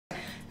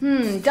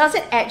does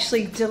it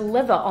actually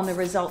deliver on the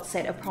results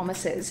that it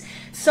promises?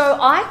 So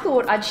I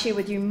thought I'd share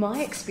with you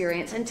my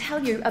experience and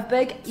tell you a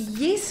big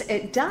yes,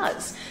 it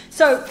does.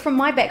 So from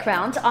my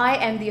background, I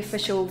am the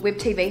official web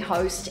TV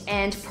host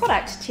and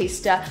product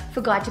tester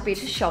for Guide to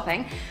Better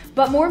Shopping.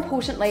 But more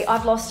importantly,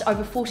 I've lost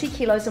over 40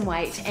 kilos in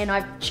weight and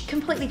I've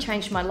completely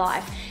changed my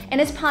life.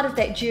 And as part of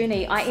that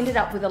journey, I ended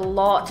up with a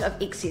lot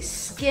of excess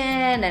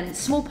skin and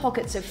small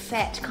pockets of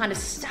fat kind of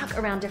stuck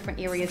around different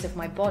areas of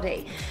my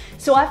body.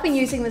 So I've been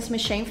using this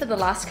machine for the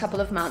last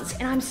couple of months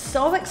and I'm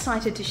so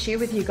excited to share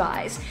with you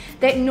guys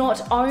that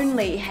not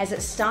only has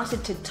it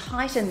started to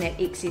tighten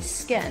that excess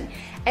skin,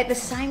 at the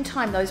same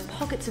time those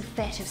pockets of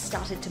fat have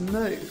started to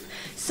move.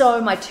 So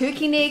my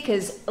turkey neck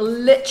is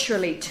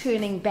literally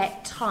turning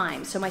back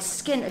time. So my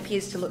skin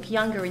appears to look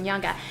younger and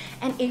younger.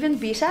 And even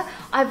better,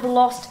 I've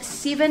lost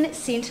 7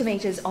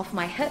 centimeters off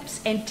my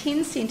hips and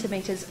 10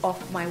 centimeters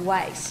off my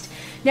waist.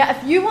 Now,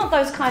 if you want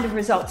those kind of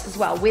results as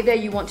well, whether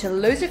you want to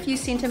lose a few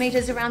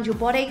centimeters around your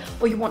body,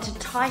 or you want to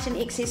tighten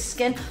excess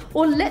skin,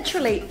 or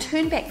literally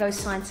turn back those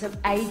signs of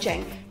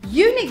aging,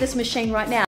 you need this machine right now.